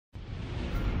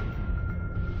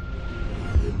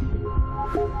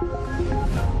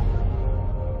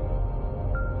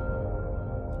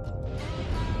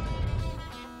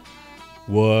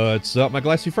What's up, my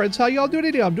Glassy Friends? How y'all doing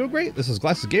today? I'm doing great. This is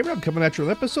Glassic Gamer. I'm coming at you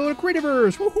with an episode of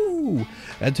Creativerse. Woohoo!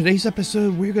 And today's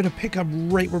episode, we're going to pick up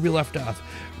right where we left off.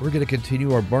 We're going to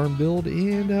continue our barn build,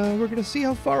 and we're going to see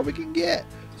how far we can get.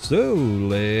 So,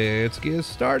 let's get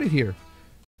started here.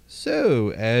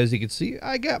 So, as you can see,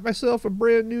 I got myself a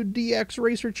brand new DX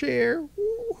Racer chair.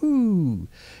 Woohoo!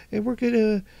 And we're going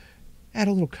to add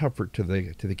a little comfort to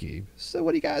the game. So,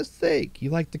 what do you guys think?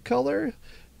 You like the color?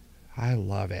 I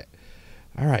love it.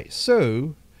 All right,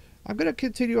 so I'm going to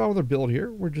continue on with our build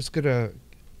here. We're just going to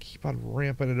keep on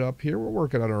ramping it up here. We're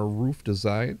working on our roof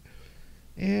design,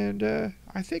 and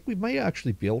I think we might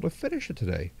actually be able to finish it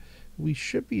today. We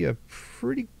should be a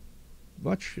pretty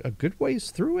much a good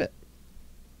ways through it.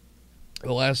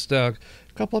 The last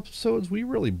couple episodes, we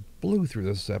really blew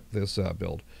through this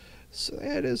build, so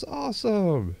that is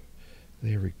awesome.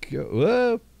 There we go.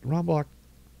 Whoa, wrong block.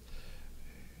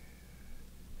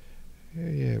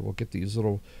 Yeah, we'll get these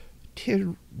little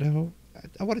tin. No,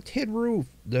 I want a tin roof.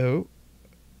 No.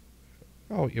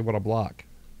 Oh, you want a block?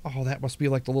 Oh, that must be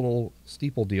like the little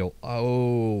steeple deal.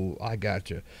 Oh, I got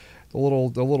you. The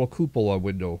little cupola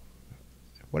window,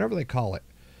 whatever they call it.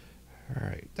 All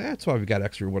right, that's why we got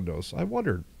extra windows. I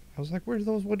wondered. I was like, where's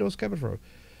those windows coming from?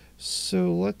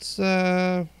 So let's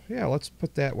let's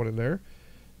put that one in there.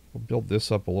 We'll build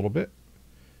this up a little bit.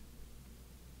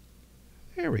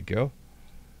 There we go.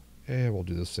 And we'll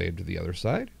do the same to the other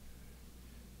side.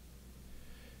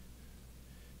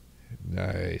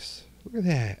 Nice. Look at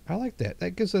that. I like that.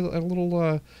 That gives a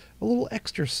little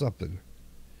extra something.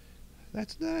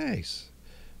 That's nice.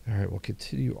 All right, we'll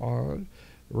continue on.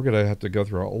 We're going to have to go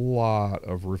through a lot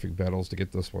of roofing panels to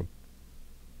get this one.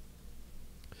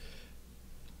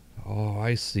 Oh,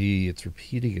 I see. It's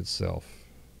repeating itself.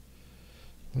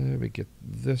 Let me get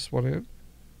this one in.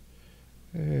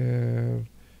 And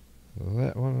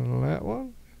that one and that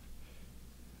one.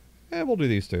 And we'll do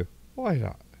these two. Why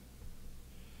not?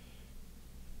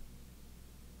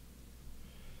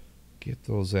 Get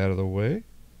those out of the way.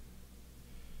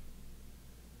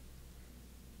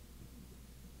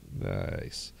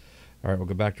 Nice. All right, we'll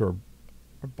go back to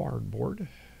our barn board.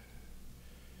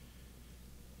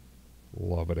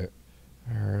 Loving it.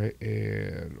 All right,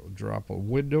 and we'll drop a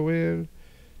window in.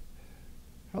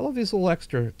 I love these little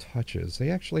extra touches. They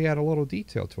actually add a little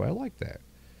detail to it. I like that.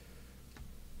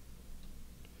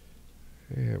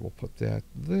 And we'll put that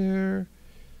there.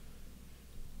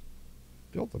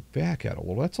 Build the back out a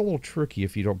little. That's a little tricky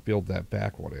if you don't build that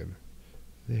back one in.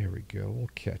 There we go. We'll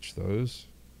catch those.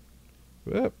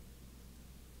 Whoop.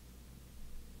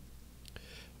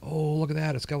 Oh, look at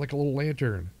that. It's got like a little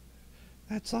lantern.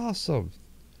 That's awesome.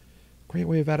 Great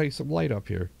way of adding some light up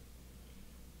here.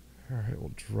 All right,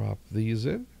 we'll drop these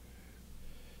in.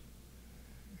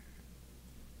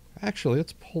 Actually,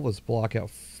 let's pull this block out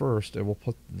first, and we'll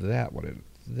put that one in.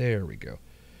 There we go.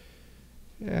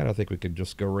 And I think we can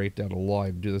just go right down the line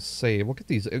and do the same. We'll get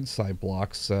these inside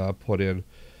blocks put in.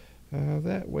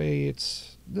 That way,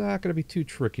 it's not going to be too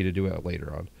tricky to do it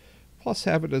later on. Plus,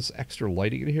 having this extra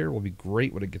lighting in here will be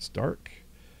great when it gets dark.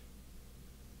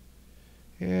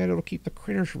 And it'll keep the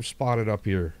critters from spawning up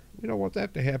here. We don't want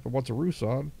that to happen once the roof's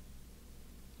on.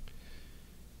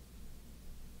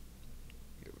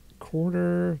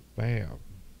 Corner, bam.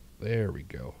 There we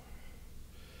go.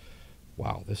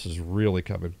 Wow, this is really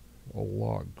coming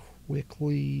along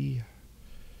quickly.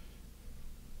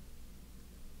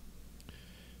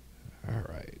 All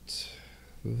right.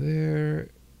 There.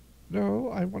 No,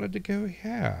 I wanted to go,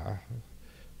 yeah.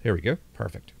 There we go.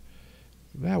 Perfect.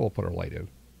 Now we'll put our light in.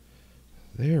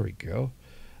 There we go.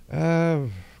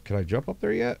 Can I jump up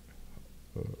there yet?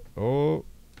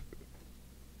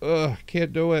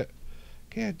 Can't do it.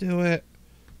 Can't do it.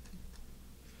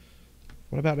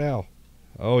 What about now?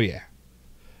 Oh, yeah.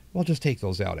 We'll just take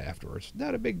those out afterwards.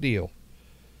 Not a big deal.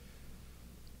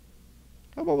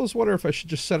 I'm almost wondering if I should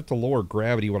just set it to lower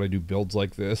gravity when I do builds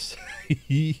like this.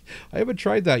 I haven't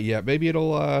tried that yet. Maybe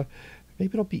it'll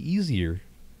be easier.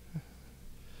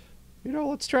 You know,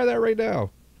 let's try that right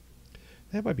now.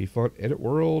 That might be fun. Edit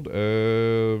world.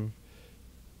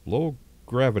 Low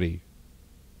gravity.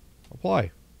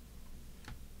 Apply.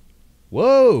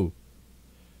 Whoa!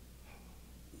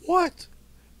 What?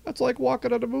 That's like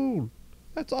walking on the moon.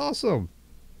 That's awesome.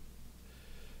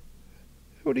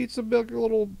 Who needs some big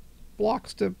little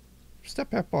blocks to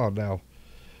step up on now?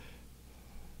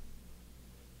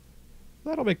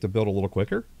 That'll make the build a little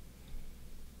quicker.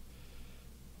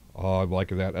 Oh, I'm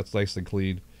liking that. That's nice and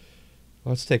clean.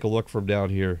 Let's take a look from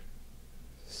down here.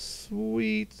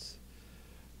 Sweet.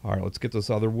 All right, let's get this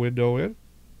other window in.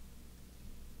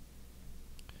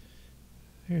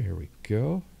 There we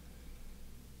go.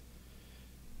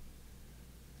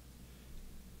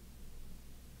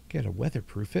 Gotta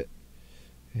weatherproof it.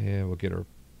 And we'll get our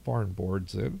barn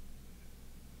boards in.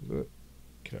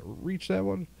 Can I reach that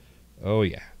one? Oh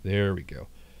yeah, there we go.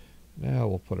 Now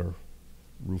we'll put our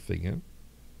roofing in.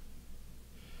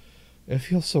 It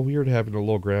feels so weird having a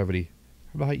low gravity.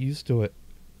 I'm not used to it.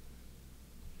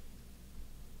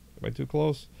 Am I too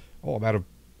close? Oh, I'm out of...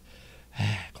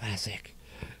 Classic.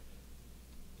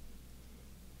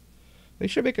 They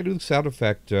should make a new sound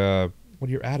effect when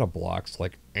you're out of blocks,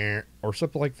 like or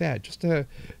something like that, just to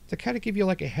kind of give you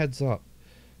like a heads up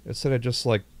instead of just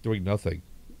like doing nothing.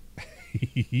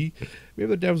 Maybe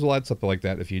the devs will add something like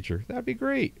that in the future. That'd be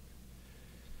great.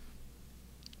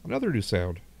 Another new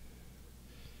sound.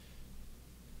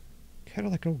 Kind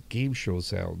of like old game show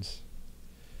sounds.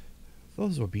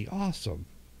 Those would be awesome.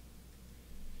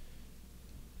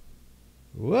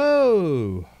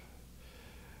 Whoa!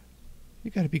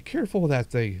 You gotta be careful with that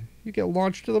thing. You get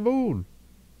launched to the moon.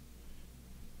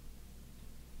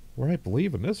 Where I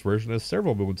believe in this version has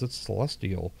several moons. It's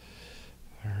celestial.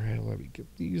 Alright, let me get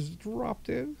these dropped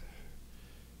in.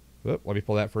 Oh, let me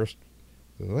pull that first.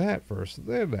 That first,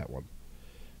 then that one.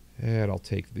 And I'll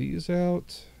take these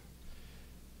out.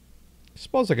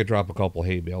 Suppose I could drop a couple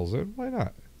hay bales in. Why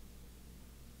not?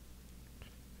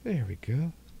 There we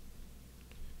go.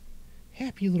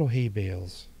 Happy little hay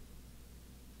bales.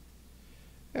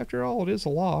 After all, it is a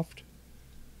loft.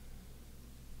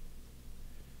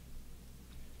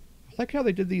 I like how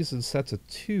they did these in sets of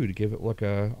 2 to give it like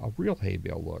a real hay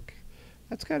bale look.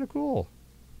 That's kind of cool.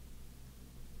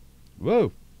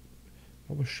 Whoa!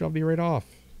 Almost shoved me right off.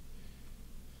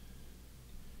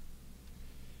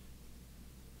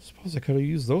 Suppose I could have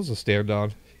used those to stand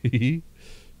on. I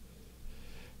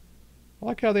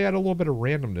like how they add a little bit of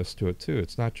randomness to it, too.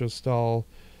 It's not just all,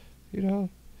 you know,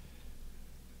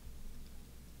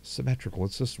 symmetrical.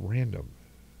 It's just random.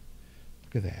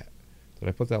 Look at that. Did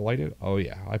I put that light in? Oh,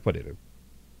 yeah, I put it in.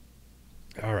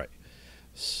 All right.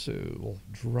 So we'll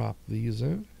drop these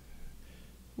in.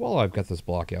 Well, I've got this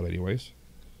block out anyways.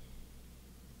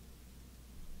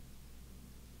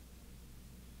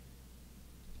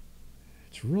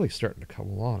 It's really starting to come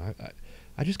along.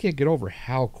 I just can't get over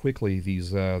how quickly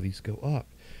these go up.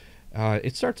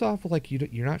 It starts off with like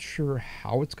you're not sure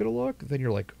how it's going to look. Then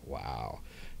you're like, wow.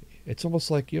 It's almost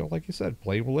like, you know, like you said,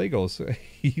 playing with Legos.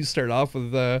 You start off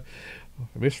with a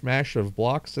mishmash of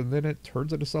blocks, and then it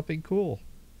turns into something cool.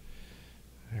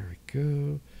 There we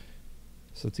go.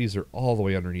 Since these are all the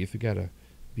way underneath, we got to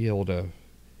be able to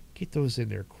get those in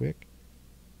there quick.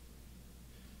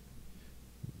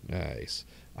 Nice.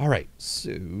 All right,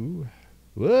 so...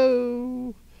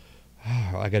 Whoa!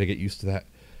 I got to get used to that.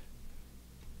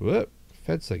 Whoop!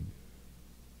 Fencing.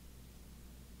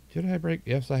 Did I break?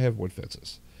 Yes, I have wood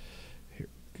fences. Here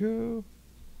we go.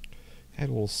 Add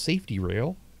a little safety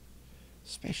rail,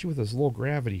 especially with this low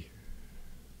gravity.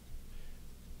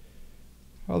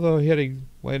 Although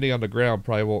landing on the ground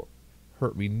probably won't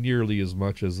hurt me nearly as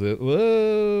much as this.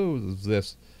 Whoa!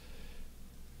 This.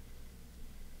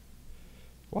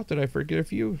 What, did I forget a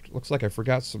few? Looks like I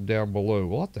forgot some down below.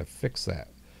 We'll have to fix that.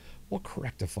 We'll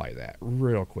correctify that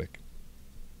real quick.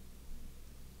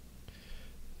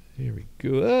 Here we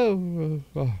go.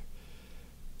 Oh.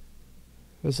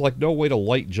 There's like no way to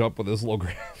light jump with this low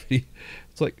gravity.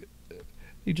 It's like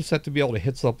you just have to be able to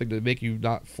hit something to make you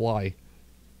not fly.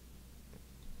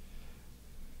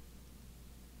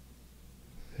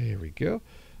 There we go.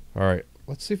 All right,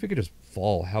 let's see if we can just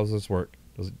fall. How does this work?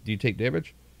 Do you take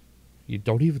damage? You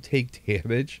don't even take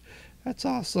damage? That's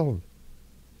awesome.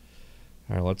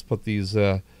 All right, let's put these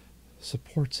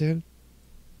supports in.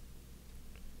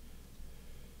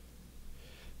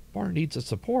 Barn needs its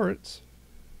supports.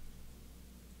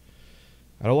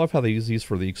 I love how they use these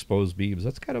for the exposed beams.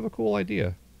 That's kind of a cool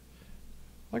idea.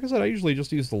 Like I said, I usually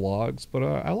just use the logs, but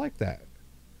I like that.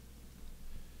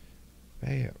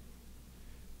 Bam.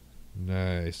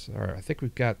 Nice. All right, I think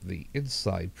we've got the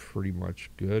inside pretty much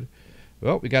good.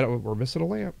 Well, we got it. We're missing a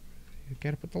lamp. You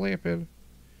gotta put the lamp in.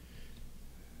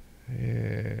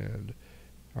 And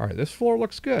all right, this floor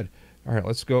looks good. All right,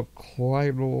 let's go up,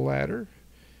 climb the ladder,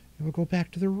 and we'll go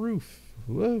back to the roof.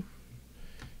 Whoa!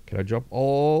 Can I jump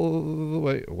all the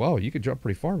way? Wow, you can jump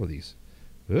pretty far with these.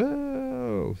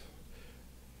 Whoa!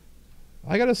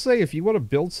 I gotta say, if you want to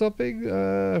build something,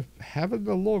 having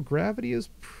the low gravity is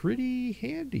pretty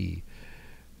handy.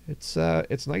 It's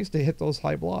nice to hit those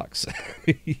high blocks.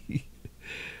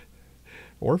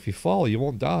 Or if you fall, you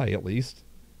won't die, at least.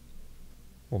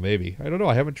 Well, maybe. I don't know.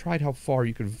 I haven't tried how far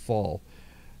you can fall.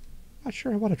 Not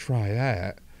sure I want to try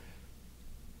that.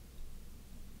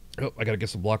 Oh, I got to get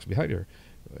some blocks behind here.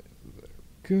 There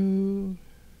we go.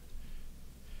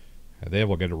 And then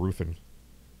we'll get a roofing.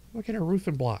 Look at our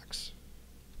roofing blocks.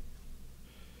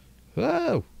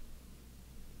 Whoa!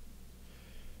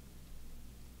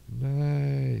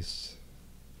 Nice.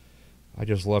 I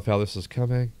just love how this is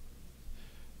coming.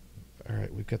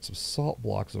 Alright, we've got some salt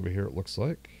blocks over here, it looks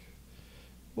like.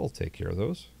 We'll take care of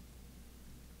those.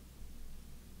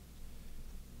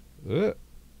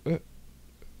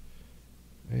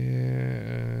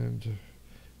 And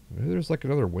there's like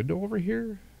another window over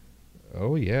here.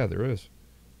 Oh yeah, there is.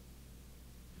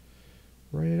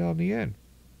 Right on the end.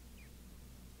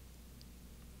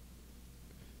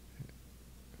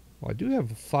 Well, I do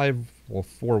have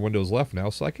 4 windows left now,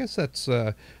 so I guess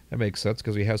that makes sense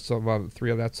because we have some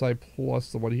 3 on that side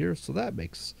plus the one here, so that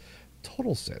makes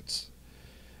total sense.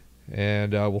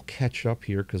 And we'll catch up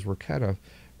here because we're kind of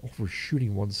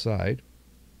overshooting one side.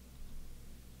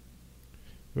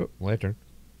 Oh, lantern.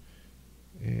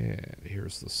 And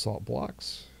here's the salt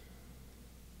blocks.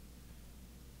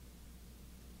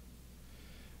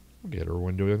 We'll get our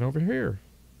window in over here.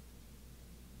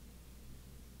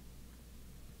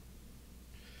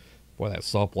 Boy, that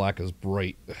salt block is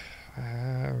bright.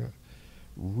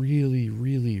 Really,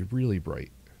 really, really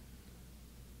bright.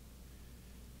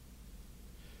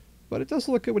 But it does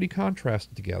look good when you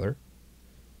contrast it together.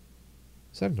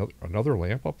 Is that another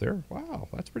lamp up there? Wow,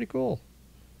 that's pretty cool.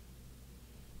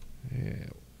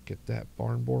 And get that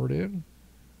barn board in.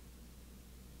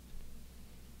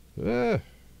 Well,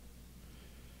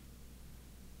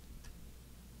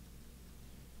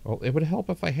 it would help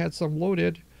if I had some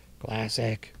loaded.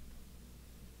 Classic.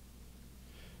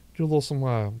 Do a little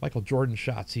some Michael Jordan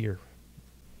shots here.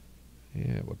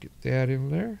 Yeah, we'll get that in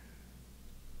there.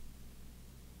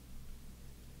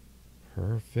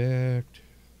 Perfect.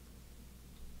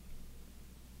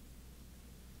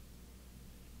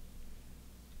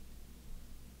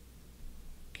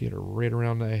 Get her right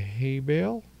around the hay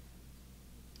bale.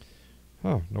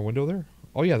 Oh, no window there?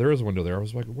 Oh yeah, there is a window there. I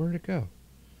was like, where'd it go?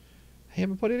 I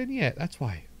haven't put it in yet. That's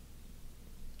why.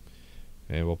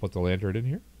 And we'll put the lantern in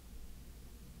here.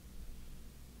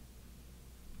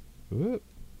 Oop.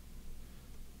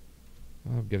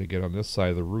 I'm going to get on this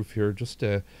side of the roof here just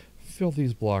to fill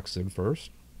these blocks in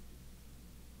first.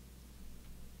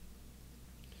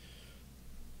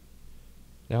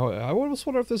 Now, I almost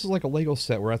wonder if this is like a Lego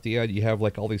set where at the end you have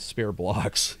like all these spare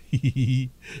blocks.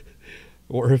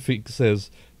 Or if it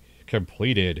says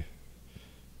completed.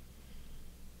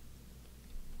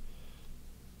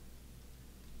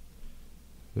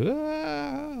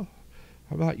 I'm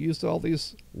not used to all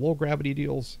these low gravity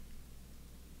deals.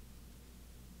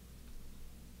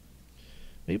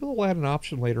 Maybe they'll add an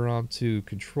option later on to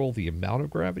control the amount of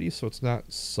gravity so it's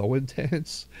not so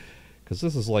intense. Because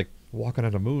this is like walking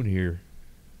on the moon here.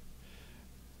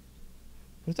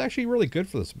 But it's actually really good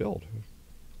for this build.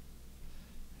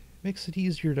 Makes it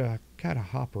easier to kind of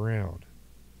hop around.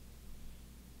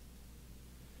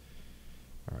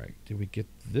 Alright, did we get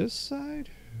this side?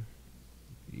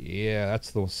 Yeah,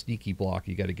 that's the sneaky block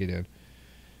you got to get in.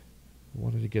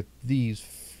 Wanted to get these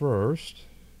first.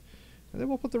 And then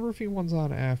we'll put the roofing ones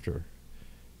on after.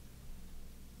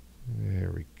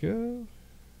 There we go.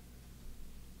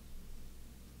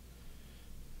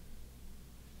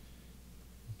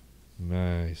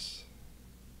 Nice.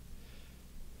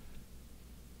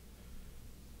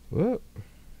 Whoop.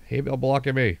 Hay bale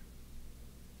blocking me.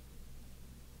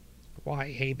 Why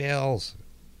hay bales?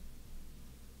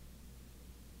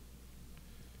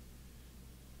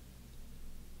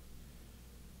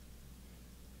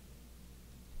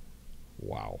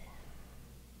 Wow.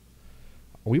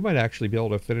 We might actually be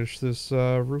able to finish this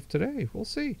roof today. We'll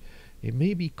see. It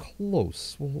may be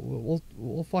close.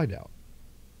 We'll find out.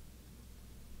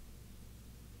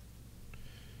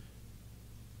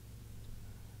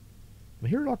 I'm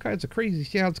hearing all kinds of crazy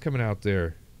sounds coming out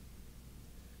there.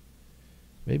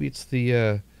 Maybe it's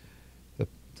the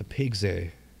pigs, eh?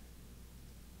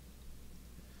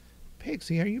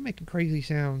 Pigsy, are you making crazy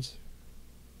sounds?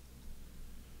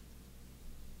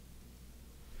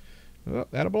 Oh,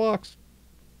 out of blocks.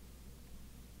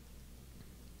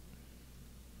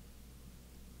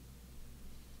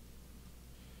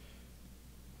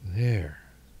 There.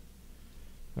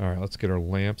 All right, let's get our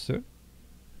lamps in.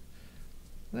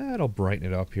 That'll brighten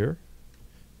it up here.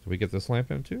 Did we get this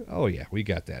lamp in too? Oh yeah, we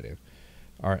got that in.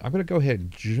 All right, I'm going to go ahead and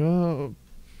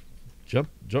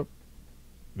jump,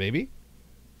 maybe.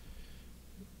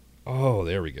 Oh,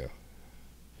 there we go.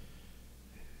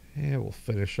 And we'll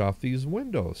finish off these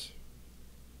windows.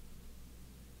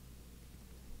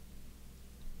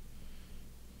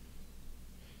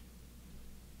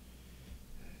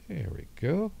 There we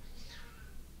go.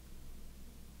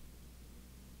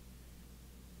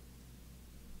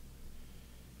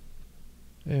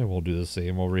 And we'll do the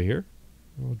same over here.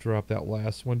 We'll drop that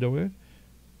last window in.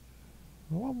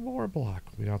 One more block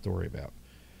we don't have to worry about.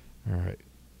 All right.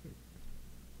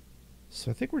 So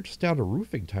I think we're just down to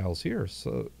roofing tiles here.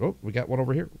 So, oh, we got one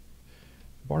over here.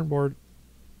 Barn board.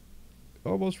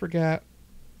 Almost forgot.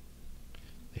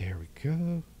 There we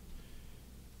go.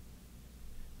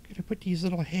 Gonna put these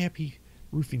little happy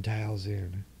roofing tiles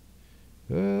in.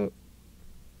 Oh.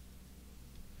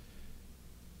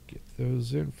 Get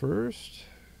those in first.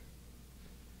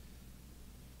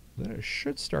 Then it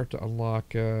should start to unlock.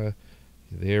 There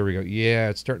we go. Yeah,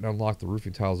 it's starting to unlock the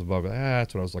roofing tiles above it.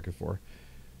 That's what I was looking for.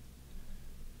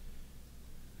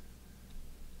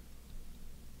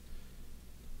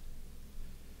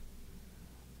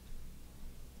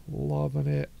 Loving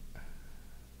it.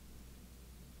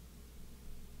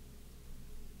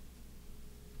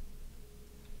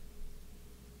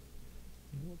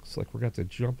 Looks like we're going to have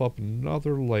to jump up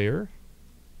another layer.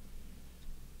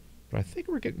 But I think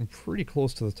we're getting pretty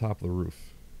close to the top of the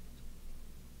roof.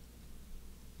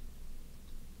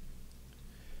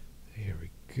 There we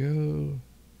go.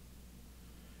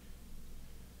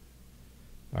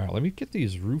 All right, let me get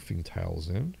these roofing tiles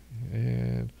in.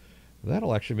 And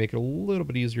that'll actually make it a little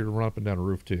bit easier to run up and down a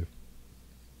roof too.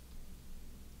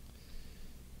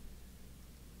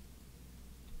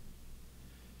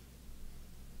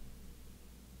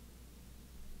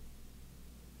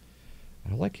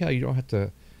 I like how you don't have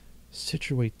to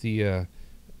situate the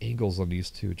angles on these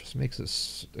two. It just makes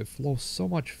it flow so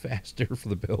much faster for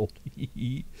the build.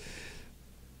 A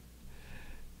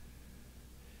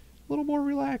little more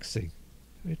relaxing.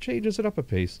 It changes it up a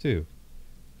pace too.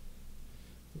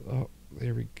 Oh,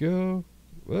 there we go.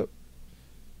 Whoop.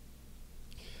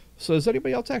 So has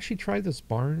anybody else actually tried this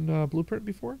barn blueprint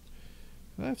before?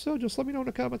 If so, just let me know in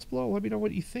the comments below. Let me know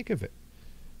what you think of it.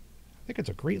 I think it's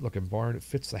a great looking barn. It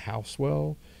fits the house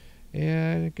well.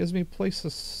 And it gives me a place to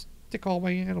stick all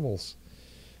my animals.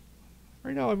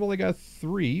 Right now I've only got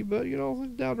 3, but you know,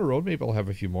 down the road maybe I'll have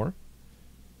a few more.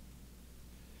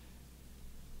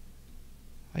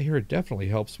 I hear it definitely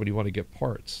helps when you want to get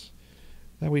parts.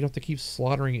 That way you don't have to keep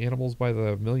slaughtering animals by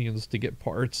the millions to get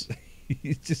parts.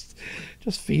 just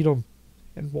feed them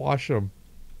and wash them.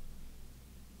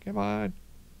 Come on.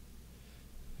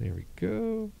 There we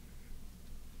go.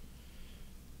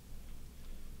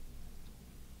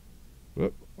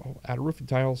 Whoop. Oh, out of roofing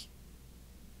tiles.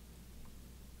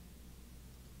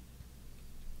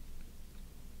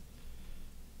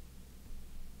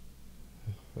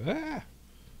 Ah!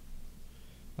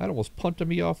 That almost punted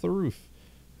me off the roof.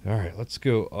 Alright, let's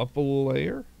go up a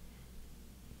layer.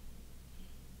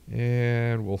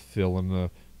 And we'll fill in the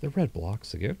red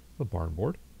blocks again, the barn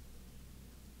board.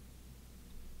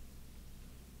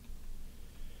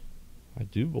 I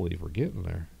do believe we're getting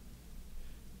there.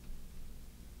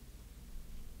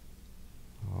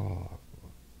 Oh.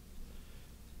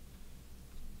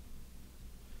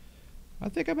 I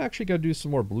think I'm actually going to do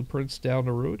some more blueprints down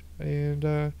the road.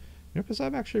 And, because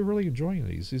I'm actually really enjoying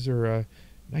these. These are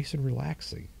nice and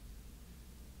relaxing.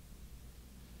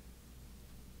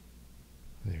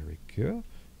 There we go.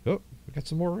 Oh, we got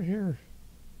some more right here.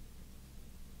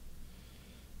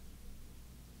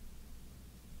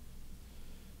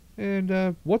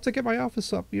 And once I get my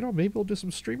office up, you know, maybe we'll do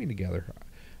some streaming together.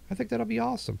 I think that'll be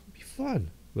awesome. It'll be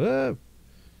fun. Whoa.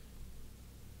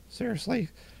 Seriously.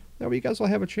 That way you guys will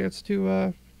have a chance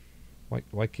to,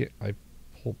 why can't I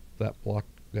pull that block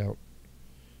out?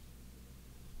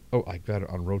 Oh, I got it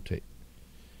on rotate.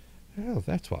 Oh,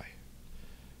 that's why.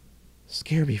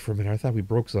 Scared me for a minute. I thought we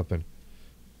broke something.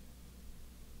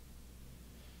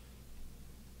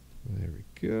 There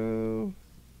we go.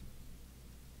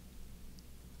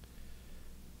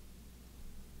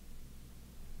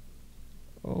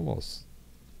 Almost.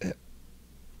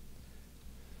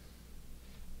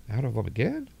 Out of them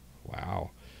again?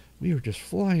 Wow. We are just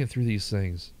flying through these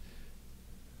things.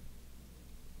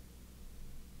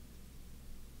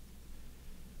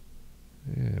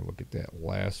 And we'll get that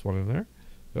last one in there.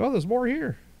 Oh, there's more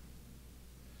here.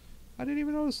 I didn't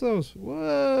even notice those.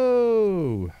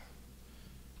 Whoa.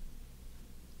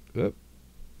 Up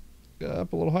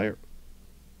a little higher.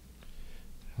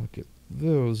 I'll get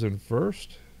those in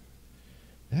first.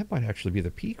 That might actually be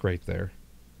the peak right there.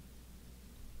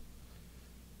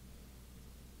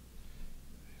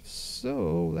 If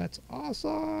so, that's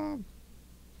awesome.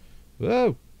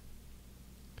 Whoa.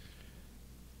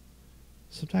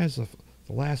 Sometimes the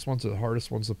last ones are the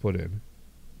hardest ones to put in.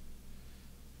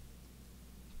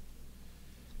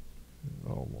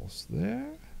 Almost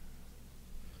there.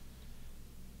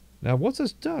 Now, once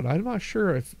it's done, I'm not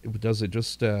sure if does it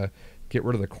just get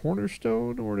rid of the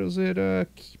cornerstone or does it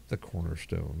keep the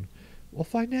cornerstone. We'll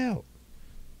find out.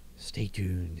 Stay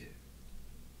tuned.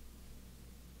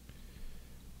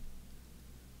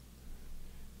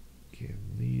 Get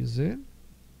these in.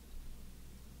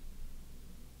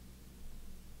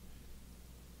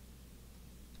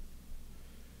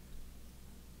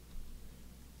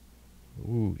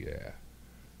 Ooh, yeah.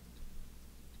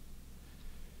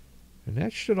 And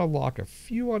that should unlock a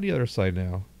few on the other side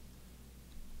now.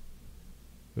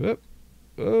 Oop.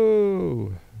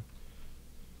 Oh.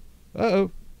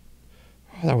 Uh-oh.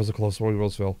 Oh, that was a close one. We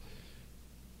almost fell.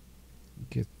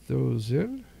 Get those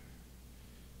in.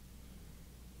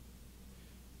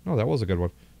 No, that was a good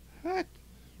one. What?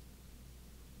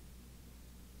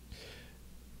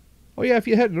 Oh, yeah, if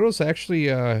you hadn't noticed,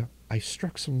 actually, I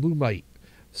struck some lumite.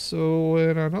 So,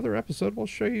 in another episode, we'll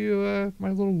show you my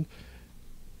little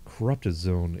corrupted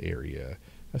zone area.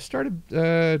 I started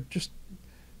just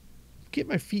get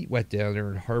my feet wet down there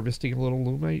and harvesting a little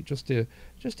lumite just to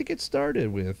get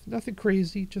started with. Nothing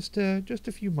crazy, just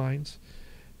a few mines.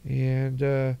 And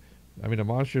I mean, the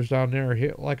monsters down there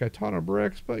hit like a ton of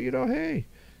bricks, but you know, hey,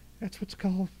 that's what's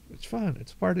called. It's fun.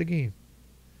 It's part of the game.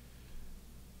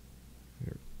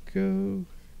 There we go.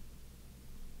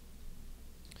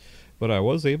 But I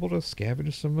was able to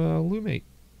scavenge some lumite.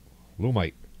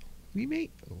 Lumite.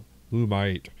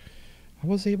 I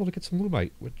was able to get some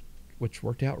lumite, which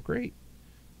worked out great.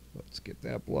 Let's get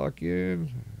that block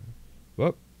in.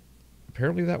 Well,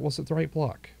 apparently that wasn't the right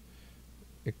block.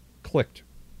 It clicked.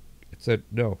 It said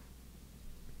no.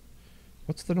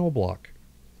 What's the no block?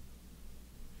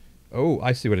 Oh,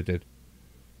 I see what it did.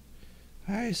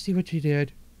 I see what you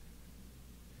did.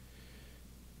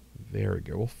 There we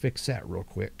go. We'll fix that real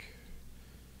quick.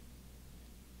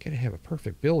 Gotta have a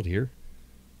perfect build here.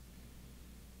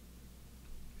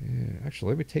 Yeah, actually,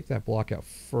 let me take that block out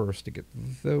first to get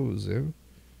those in.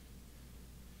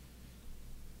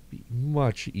 Be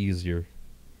much easier.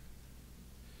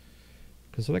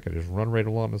 Because then I can just run right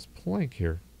along this plank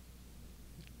here.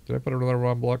 Did I put another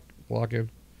wrong block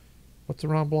in? What's the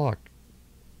wrong block?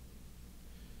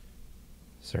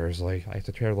 Seriously, I have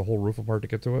to tear the whole roof apart to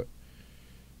get to it?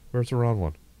 Where's the wrong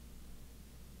one?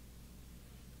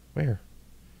 Where?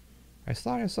 I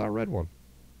thought I saw a red one.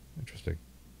 Interesting.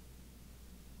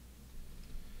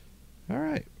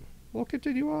 Alright, we'll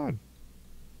continue on.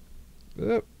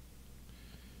 It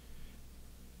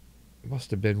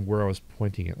must have been where I was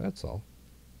pointing it, that's all.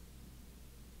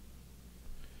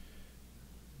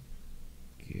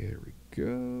 Here we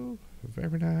go.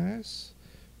 Very nice.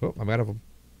 Oh, I'm out of them.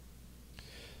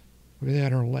 Look at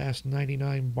that, our last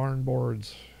 99 barn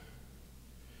boards.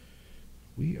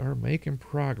 We are making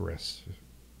progress.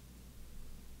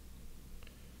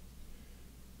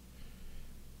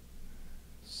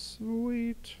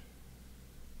 Sweet.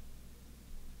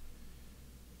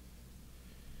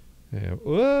 Yeah,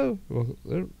 whoa!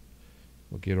 We'll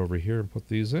get over here and put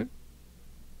these in.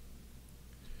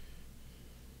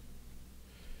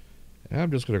 And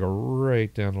I'm just going to go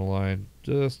right down the line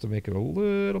just to make it a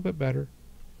little bit better.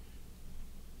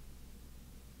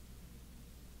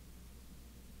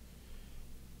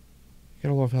 I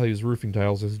don't love how these roofing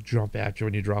tiles just jump at you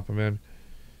when you drop them in.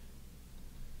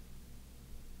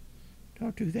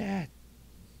 Don't do that.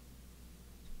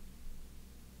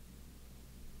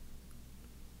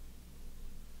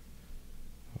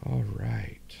 All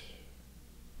right.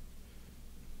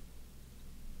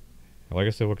 Like I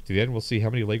said, we'll get to the end. We'll see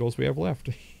how many Legos we have left.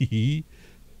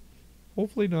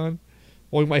 Hopefully none.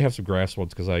 Well, we might have some grass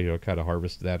ones because I kind of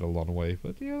harvested that along the way.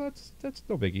 But yeah, that's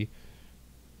no biggie.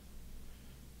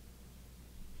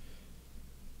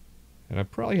 And I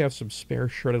probably have some spare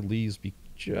shredded leaves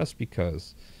just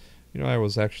because. You know, I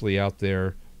was actually out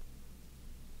there,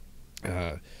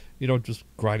 you know, just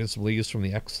grinding some leaves from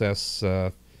the excess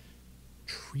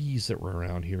trees that were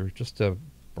around here just to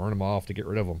burn them off to get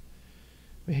rid of them.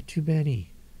 We had too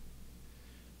many.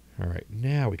 All right,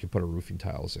 now we can put our roofing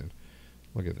tiles in.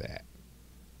 Look at that.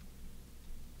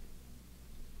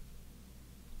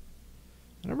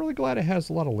 And I'm really glad it has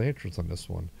a lot of lanterns on this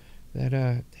one.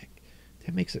 That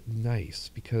makes it nice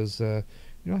because, you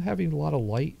know, having a lot of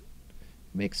light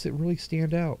makes it really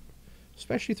stand out.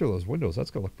 Especially through those windows. That's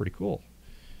going to look pretty cool.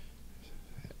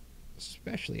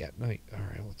 Especially at night. All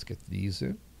right, let's get these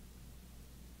in.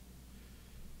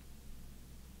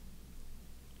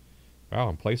 Wow,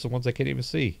 I'm placing ones I can't even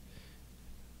see.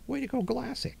 Way to go,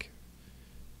 Glassic.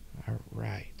 All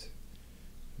right.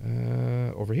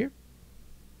 Over here.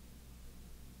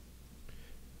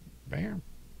 Bam.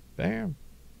 Bam.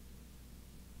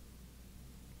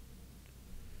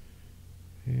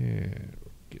 And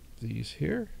we'll get these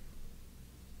here.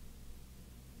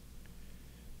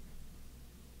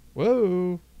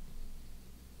 Whoa.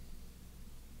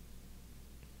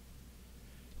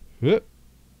 Whoop.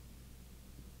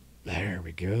 There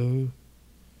we go.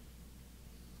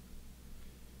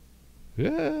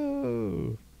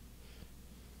 Whoa.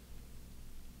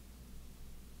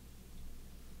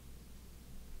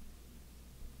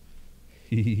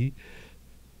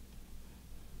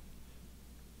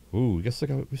 Ooh, I guess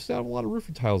we still have a lot of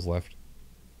roofing tiles left.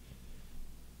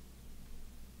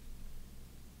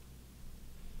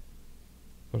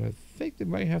 But I think they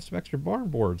might have some extra barn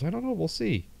boards. I don't know. We'll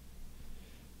see.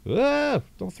 Ah!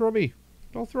 Don't throw me.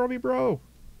 Don't throw me, bro.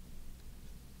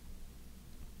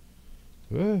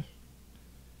 Maybe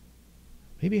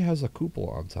it has a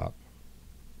cupola on top.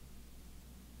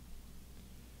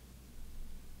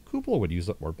 Cupola would use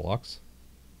up more blocks.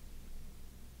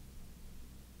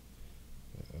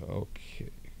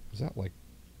 Okay. Is that like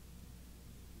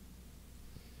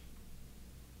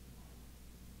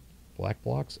black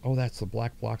blocks? Oh, that's the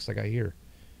black blocks I got here.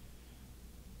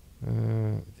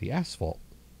 The asphalt.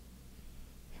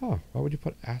 Huh. Why would you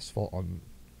put asphalt on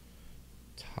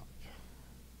top?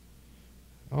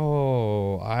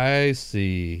 Oh, I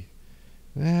see.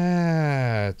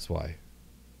 That's why.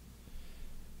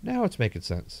 Now it's making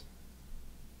sense.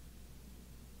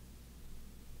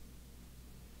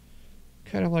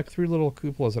 Kind of like 3 little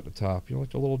cupolas at the top. You know,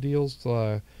 like the little deals,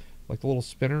 like the little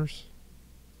spinners?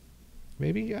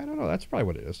 Maybe? I don't know. That's probably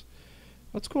what it is.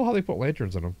 That's cool how they put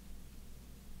lanterns in them.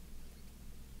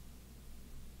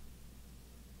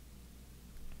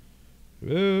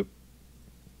 Oop.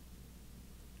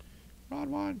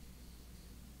 Run one.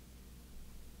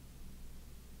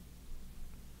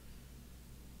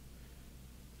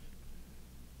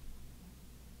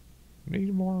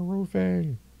 Need more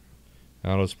roofing.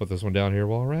 Now let's put this one down here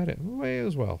while we're at it. May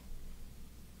as well.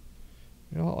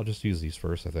 You know, I'll just use these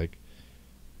first, I think.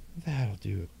 That'll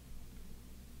do.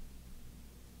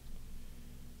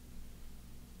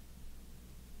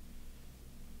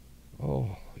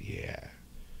 Oh, yeah.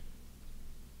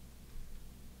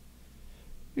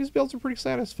 These builds are pretty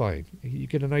satisfying. You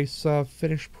get a nice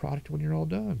finished product when you're all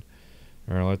done.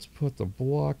 All right, let's put the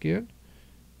block in.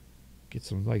 Get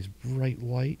some nice bright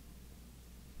light.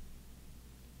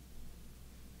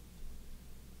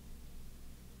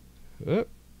 Up.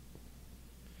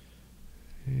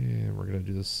 And we're going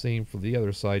to do the same for the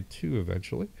other side too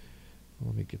eventually.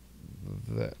 Let me get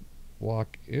that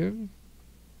block in.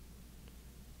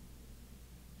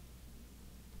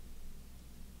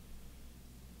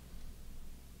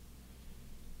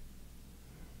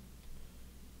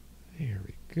 There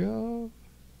we go.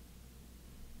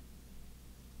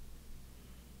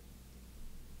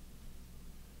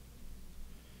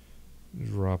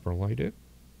 Drop our light in.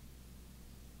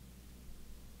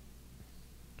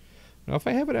 Now, if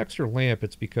I have an extra lamp,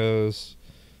 it's because,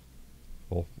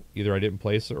 well, either I didn't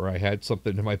place it or I had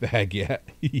something in my bag yet.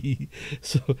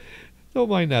 So, don't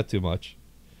mind that too much.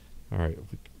 All right.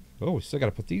 Oh, we still got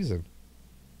to put these in.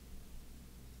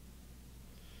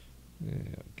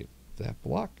 Yeah, get that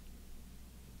block.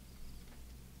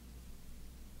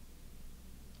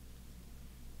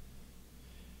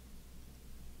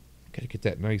 Got to get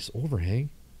that nice overhang.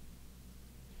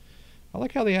 I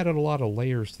like how they added a lot of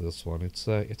layers to this one. It's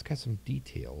got some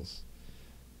details.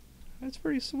 That's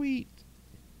pretty sweet.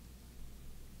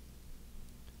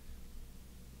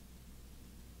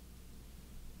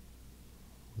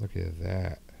 Look at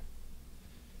that.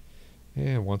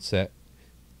 And once that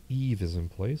eave is in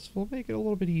place, we'll make it a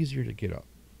little bit easier to get up.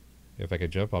 If I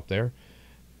could jump up there,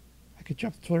 I could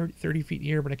jump 30 feet in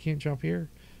the air, but I can't jump here.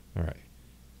 All right.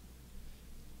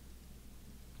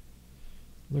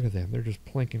 Look at them. They're just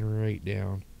planking right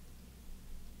down.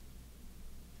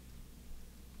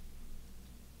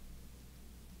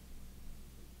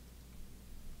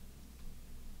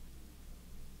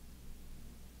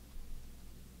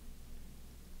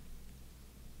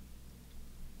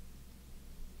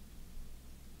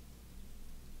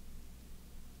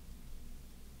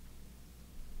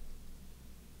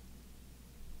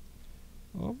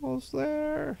 Almost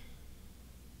there.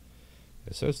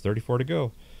 It says 34 to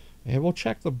go. And we'll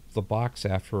check the box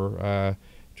after,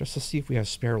 just to see if we have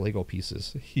spare Lego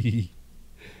pieces.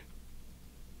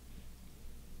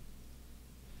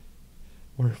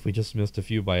 Or if we just missed a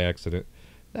few by accident.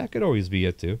 That could always be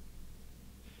it too.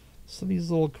 Some of these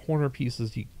little corner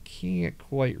pieces you can't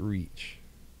quite reach.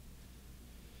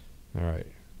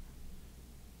 Alright.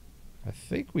 I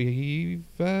think we've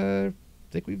done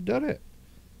it.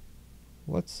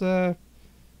 Let's go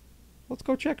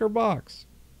check our box.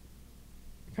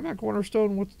 Come on,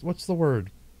 Cornerstone. What's the word?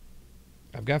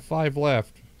 I've got 5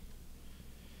 left.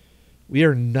 We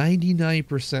are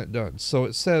 99% done. So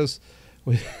it says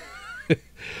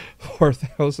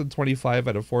 4,025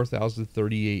 out of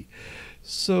 4,038.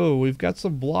 So we've got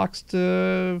some blocks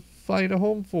to find a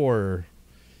home for.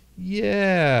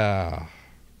 Yeah.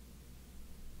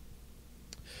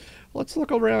 Let's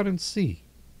look around and see.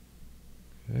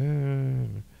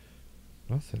 Nothing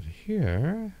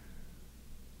here.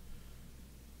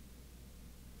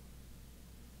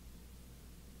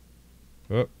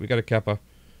 Oh, we got a Kappa.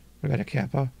 We got a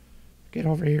Kappa. Get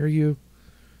over here, you.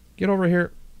 Get over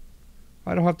here.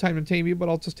 I don't have time to tame you, but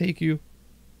I'll just take you.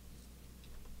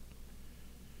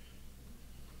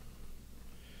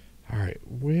 Alright,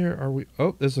 where are we?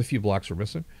 Oh, there's a few blocks we're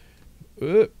missing.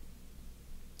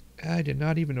 I did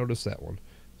not even notice that one.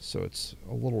 So it's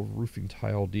a little roofing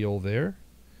tile deal there.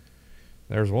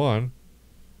 There's one.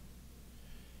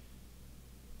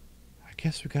 I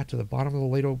guess we got to the bottom of the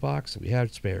Lado box and we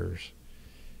had spares.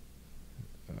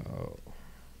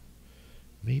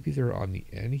 Maybe they're on the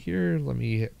end here. Let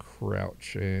me hit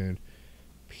crouch and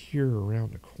peer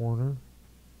around the corner.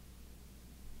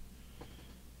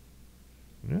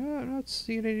 No, I'm not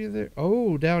seeing any of there.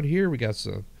 Oh, down here we got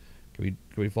some. Can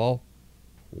we fall?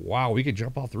 Wow, we can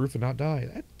jump off the roof and not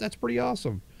die. That's pretty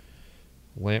awesome.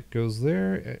 Lamp goes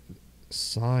there.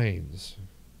 Signs.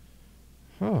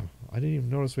 Huh. I didn't even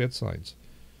notice we had signs.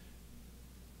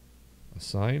 A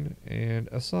sign and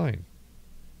a sign.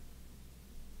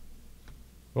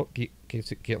 Oh,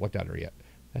 can't look down there yet.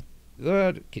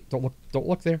 Don't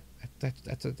look there.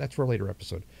 That's for a later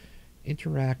episode.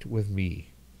 Interact with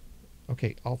me.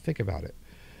 Okay, I'll think about it.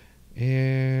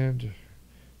 And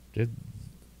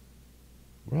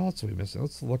what else are we missing?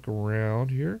 Let's look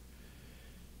around here.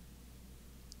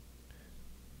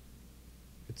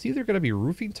 It's either going to be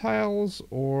roofing tiles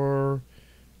or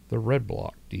the red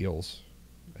block deals.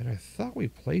 And I thought we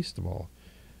placed them all.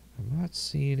 I'm not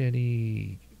seeing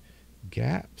any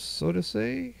gaps, so to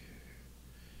say.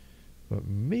 But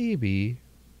maybe...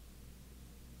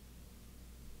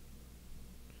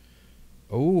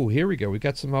 Oh, here we go. We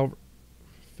got some over...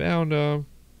 Found them.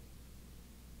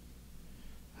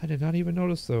 I did not even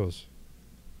notice those.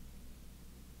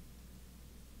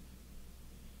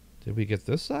 Did we get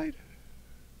this side?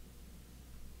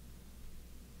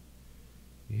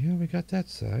 Yeah, we got that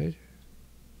side.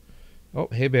 Oh,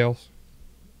 hay bales.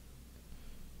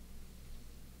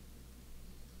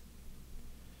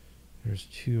 There's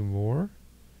two more.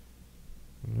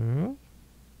 No.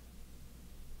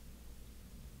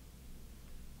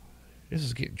 This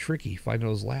is getting tricky. Finding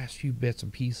those last few bits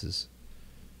and pieces.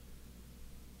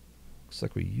 Looks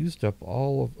like we used up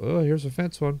all of... Oh, here's a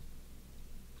fence one.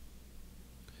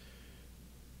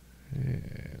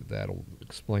 And that'll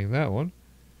explain that one.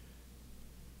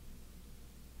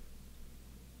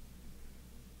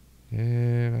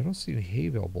 And I don't see any hay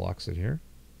bale blocks in here.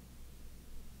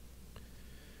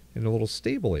 In a little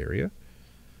stable area.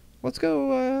 Let's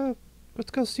go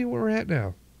see where we're at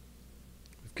now.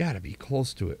 We've got to be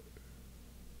close to it.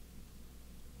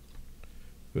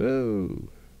 Whoa.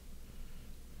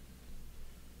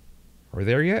 Are we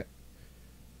there yet?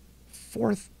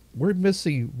 We're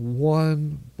missing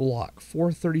one block.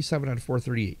 437 out of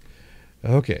 438.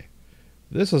 Okay.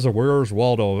 This is a Where's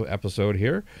Waldo episode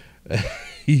here.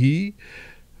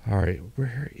 Alright,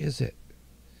 where is it?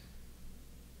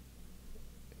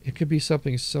 It could be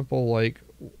something simple like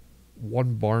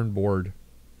one barn board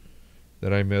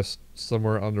that I missed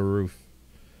somewhere on the roof.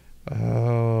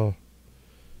 Oh.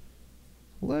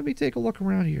 Let me take a look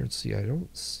around here and see. I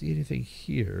don't see anything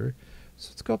here. So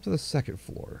let's go up to the second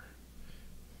floor.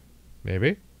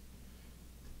 Maybe.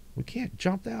 We can't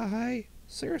jump that high?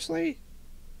 Seriously?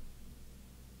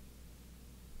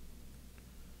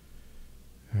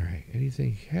 Alright,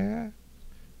 anything here?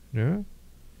 No?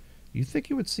 You think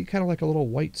you would see kind of like a little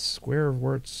white square of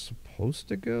where it's supposed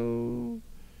to go?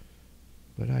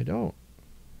 But I don't.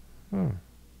 Huh.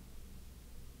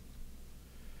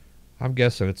 I'm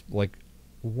guessing it's like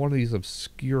one of these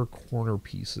obscure corner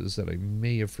pieces that I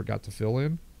may have forgot to fill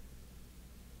in.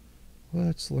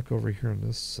 Let's look over here on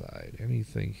this side.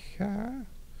 Anything here?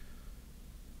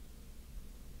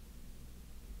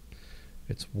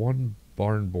 It's one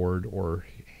barn board or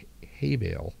hay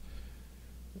bale.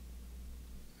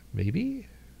 Maybe?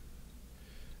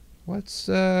 Let's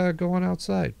go on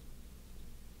outside.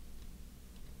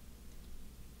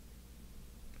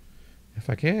 If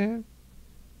I can.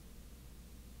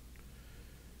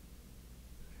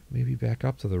 Maybe back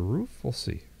up to the roof. We'll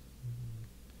see.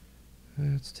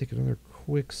 Let's take another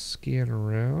quick scan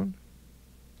around.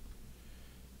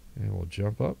 And we'll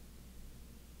jump up.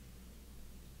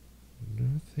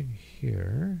 Nothing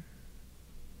here.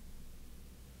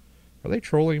 Are they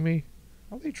trolling me?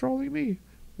 Are they trolling me?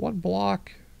 One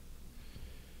block.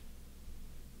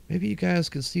 Maybe you guys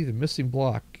can see the missing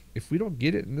block. If we don't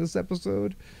get it in this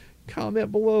episode, comment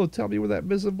below. Tell me where that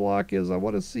missing block is. I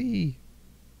want to see.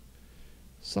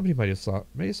 Somebody might have saw it.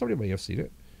 Maybe somebody might have seen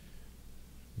it.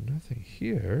 Nothing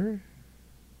here.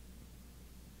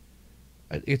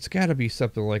 It's got to be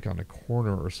something like on a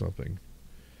corner or something.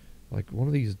 Like one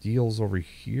of these deals over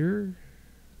here.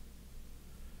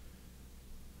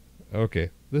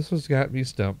 Okay, this has got me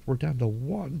stumped. We're down to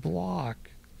one block.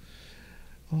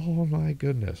 Oh my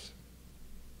goodness.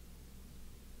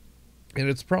 And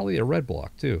it's probably a red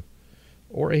block too.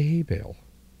 Or a hay bale.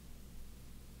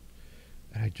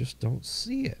 And I just don't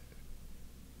see it.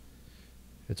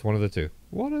 It's one of the two.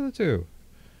 One of the two.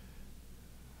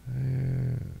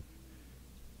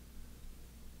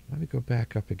 Let me go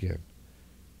back up again.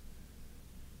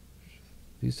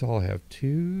 These all have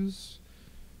 2s.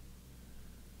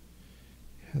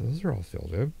 Yeah, those are all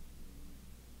filled in.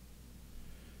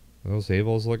 Those hay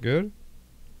bales look good.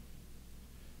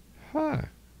 Huh.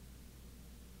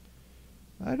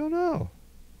 I don't know.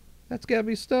 That's got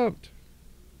me stumped.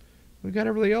 We got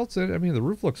everything else in. I mean, the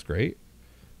roof looks great.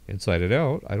 Inside and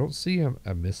out. I don't see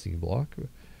a missing block.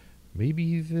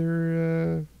 Maybe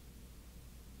they're...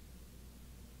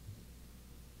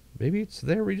 maybe it's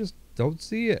there. We just don't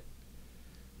see it.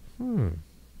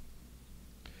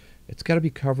 It's got to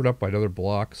be covered up by another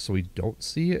block so we don't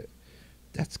see it.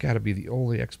 That's got to be the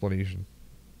only explanation.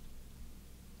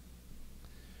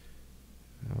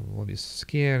 Let me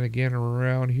scan again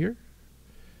around here.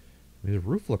 I mean, the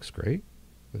roof looks great.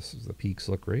 The peaks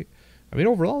look great. I mean,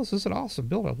 overall, this is an awesome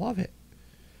build. I love it.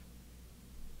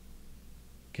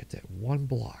 Get that one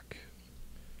block.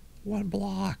 One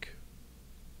block.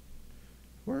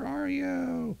 Where are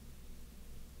you?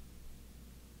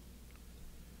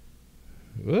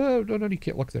 Oh, no, you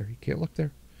can't look there. You can't look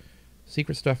there.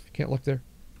 Secret stuff. You can't look there.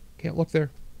 Can't look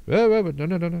there. Oh,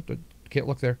 no. Can't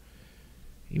look there.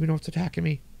 Even though it's attacking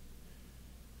me.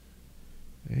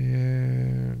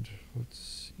 And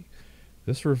let's see.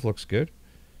 This roof looks good.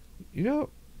 You know,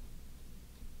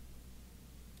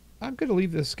 I'm going to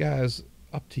leave this, guys,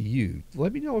 up to you.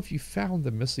 Let me know if you found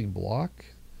the missing block.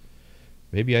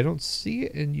 Maybe I don't see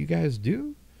it and you guys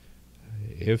do.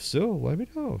 If so, let me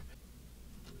know.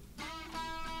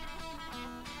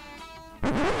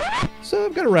 So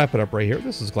I'm going to wrap it up right here.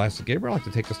 This is Glassic Gamer. I'd like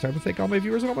to take this time to thank all my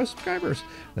viewers and all my subscribers.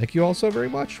 Thank you all so very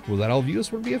much. Without all of you,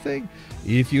 this wouldn't be a thing.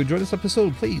 If you enjoyed this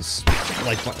episode, please smash the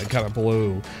like button and comment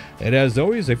below. And as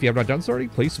always, if you have not done so already,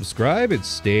 please subscribe and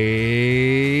stay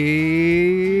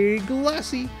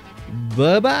glassy.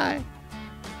 Bye-bye.